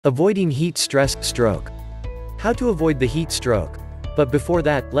Avoiding heat stress stroke. How to avoid the heat stroke. But before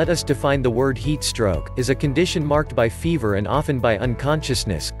that, let us define the word heat stroke, is a condition marked by fever and often by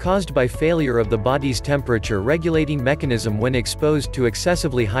unconsciousness, caused by failure of the body's temperature regulating mechanism when exposed to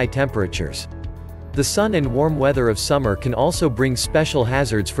excessively high temperatures. The sun and warm weather of summer can also bring special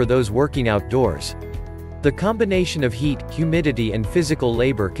hazards for those working outdoors. The combination of heat, humidity and physical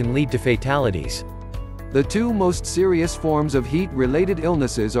labor can lead to fatalities. The two most serious forms of heat-related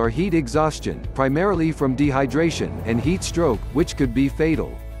illnesses are heat exhaustion, primarily from dehydration, and heat stroke, which could be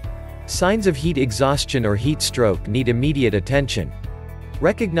fatal. Signs of heat exhaustion or heat stroke need immediate attention.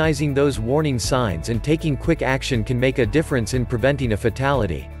 Recognizing those warning signs and taking quick action can make a difference in preventing a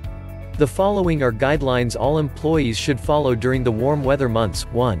fatality. The following are guidelines all employees should follow during the warm weather months.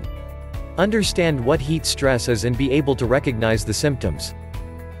 1. Understand what heat stress is and be able to recognize the symptoms.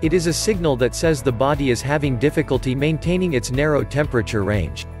 It is a signal that says the body is having difficulty maintaining its narrow temperature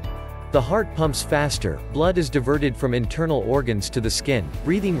range. The heart pumps faster, blood is diverted from internal organs to the skin,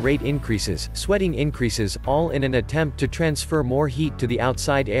 breathing rate increases, sweating increases, all in an attempt to transfer more heat to the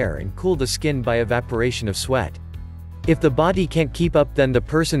outside air and cool the skin by evaporation of sweat. If the body can't keep up, then the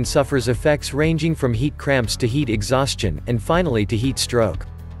person suffers effects ranging from heat cramps to heat exhaustion, and finally to heat stroke.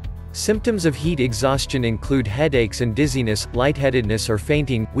 Symptoms of heat exhaustion include headaches and dizziness, lightheadedness or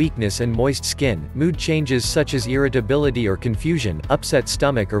fainting, weakness and moist skin, mood changes such as irritability or confusion, upset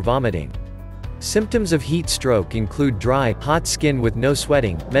stomach or vomiting. Symptoms of heat stroke include dry, hot skin with no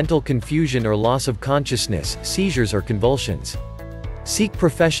sweating, mental confusion or loss of consciousness, seizures or convulsions. Seek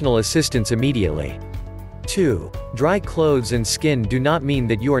professional assistance immediately. 2. Dry clothes and skin do not mean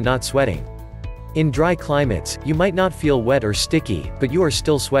that you are not sweating. In dry climates, you might not feel wet or sticky, but you are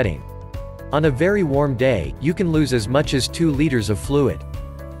still sweating. On a very warm day, you can lose as much as 2 liters of fluid.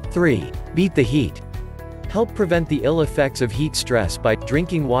 3. Beat the heat. Help prevent the ill effects of heat stress by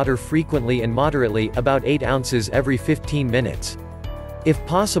drinking water frequently and moderately, about 8 ounces every 15 minutes. If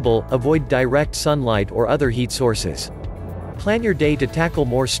possible, avoid direct sunlight or other heat sources. Plan your day to tackle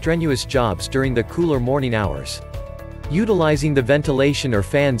more strenuous jobs during the cooler morning hours. Utilizing the ventilation or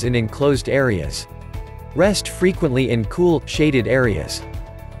fans in enclosed areas. Rest frequently in cool, shaded areas.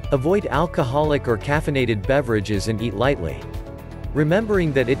 Avoid alcoholic or caffeinated beverages and eat lightly.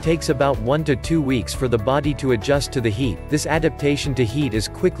 Remembering that it takes about 1 to 2 weeks for the body to adjust to the heat, this adaptation to heat is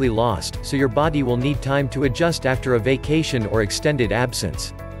quickly lost, so your body will need time to adjust after a vacation or extended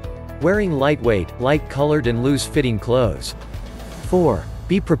absence. Wearing lightweight, light-colored and loose-fitting clothes. 4.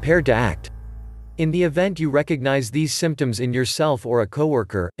 Be prepared to act. In the event you recognize these symptoms in yourself or a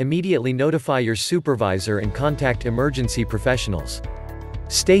coworker, immediately notify your supervisor and contact emergency professionals.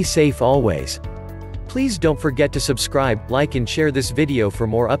 Stay safe always. Please don't forget to subscribe, like and share this video for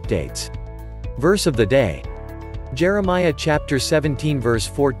more updates. Verse of the day. Jeremiah chapter 17 verse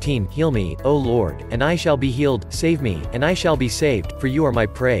 14. Heal me, O Lord, and I shall be healed, save me, and I shall be saved, for you are my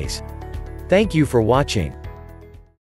praise. Thank you for watching.